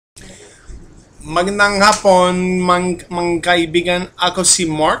Magandang hapon, mga kaibigan. Ako si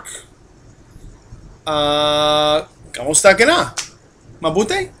Mark. Kamusta ka na?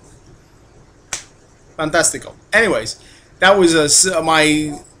 Mabuti? Fantastico. Anyways, that was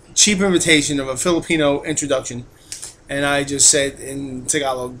my cheap invitation of a Filipino introduction. And I just said in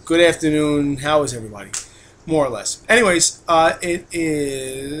Tagalog, good afternoon, how is everybody? More or less. Anyways, it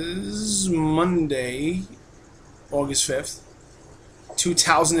is Monday, August 5th.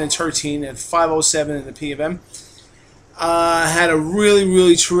 2013 at 5:07 in the PM. Had a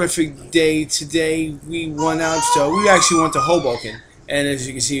really terrific day today. We actually went to Hoboken, and as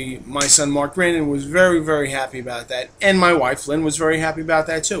you can see, my son Mark Brandon was very happy about that, and my wife Lynn was very happy about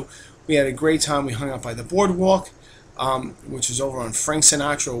that too. We had a great time. We hung out by the boardwalk, which is over on Frank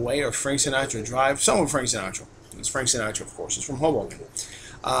Sinatra Way or Frank Sinatra Drive. Somewhere Frank Sinatra. It's Frank Sinatra, of course. It's from Hoboken.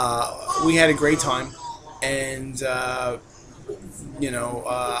 We had a great time, and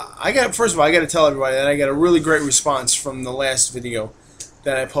first of all, I got to tell everybody that I got a really great response from the last video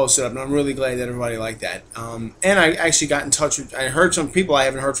that I posted up, and I'm really glad that everybody liked that. And I actually got in touch with, I heard some people I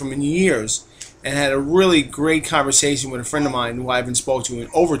haven't heard from in years, and had a really great conversation with a friend of mine who I haven't spoke to in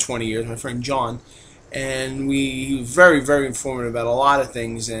over 20 years, my friend John, and he was very informative about a lot of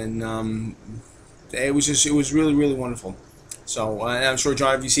things, and it was really wonderful. So, and I'm sure,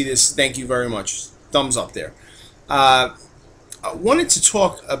 John, if you see this, thank you very much. Thumbs up there. I wanted to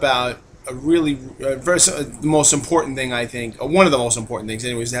talk about a really the most important thing, I think, one of the most important things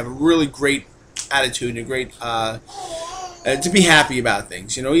anyways, to have a really great attitude and a great to be happy about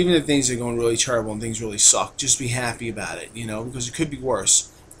things, even if things are going really terrible and things really suck, just be happy about it, because it could be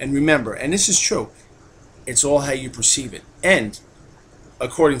worse. And remember, and this is true, it's all how you perceive it. And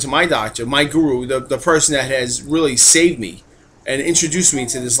according to my doctor, my guru, the person that has really saved me and introduced me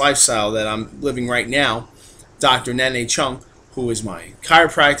to this lifestyle that I'm living right now, Dr. Nene Chung, who is my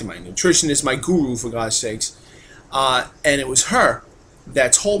chiropractor, my nutritionist, my guru, for God's sakes. And it was her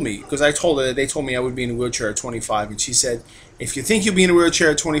that told me, because I told her that they told me I would be in a wheelchair at 25, and she said, if you think you'll be in a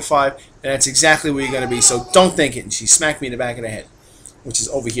wheelchair at 25, then that's exactly where you're going to be, so don't think it. And she smacked me in the back of the head, which is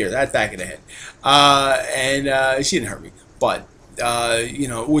over here, that back of the head. And she didn't hurt me, but,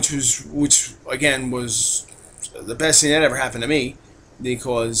 which again was the best thing that ever happened to me,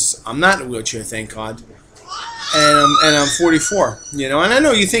 because I'm not in a wheelchair, thank God. And I'm 44, and I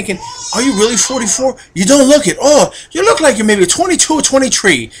know you're thinking, are you really 44? You don't look it. Oh, you look like you're maybe 22 or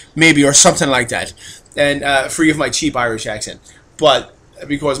 23, maybe, or something like that. And forgive my cheap Irish accent, but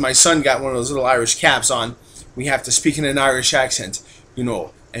because my son got one of those little Irish caps on, we have to speak in an Irish accent,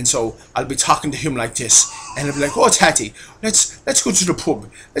 And so I'll be talking to him like this, and I'll be like, "Oh, Tatty, let's go to the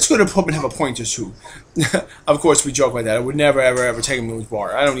pub. Let's go to the pub and have a pint or two." Of course, we joke like that. I would never ever take him to his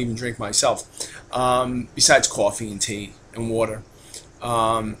bar. I don't even drink myself. Besides coffee and tea and water.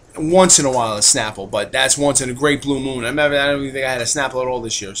 Once in a while a Snapple, but that's once in a great blue moon. I don't even think I had a Snapple at all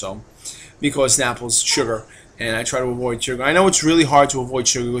this year, so because Snapple's sugar, and I try to avoid sugar. I know it's really hard to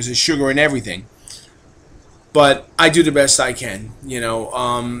avoid sugar because there's sugar in everything. But I do the best I can,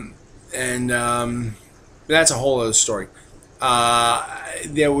 that's a whole other story.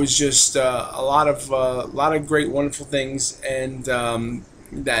 There was just a lot of great, wonderful things, and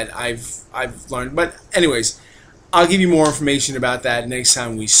that I've learned. But anyways, I'll give you more information about that next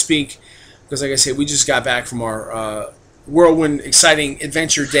time we speak, because like I said, we just got back from our whirlwind, exciting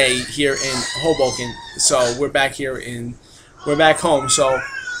adventure day here in Hoboken. So we're back home. So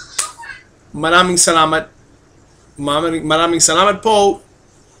maraming salamat. Maraming salamat po,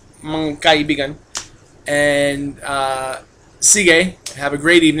 mga kaibigan. And sige, have a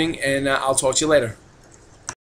great evening, and I'll talk to you later.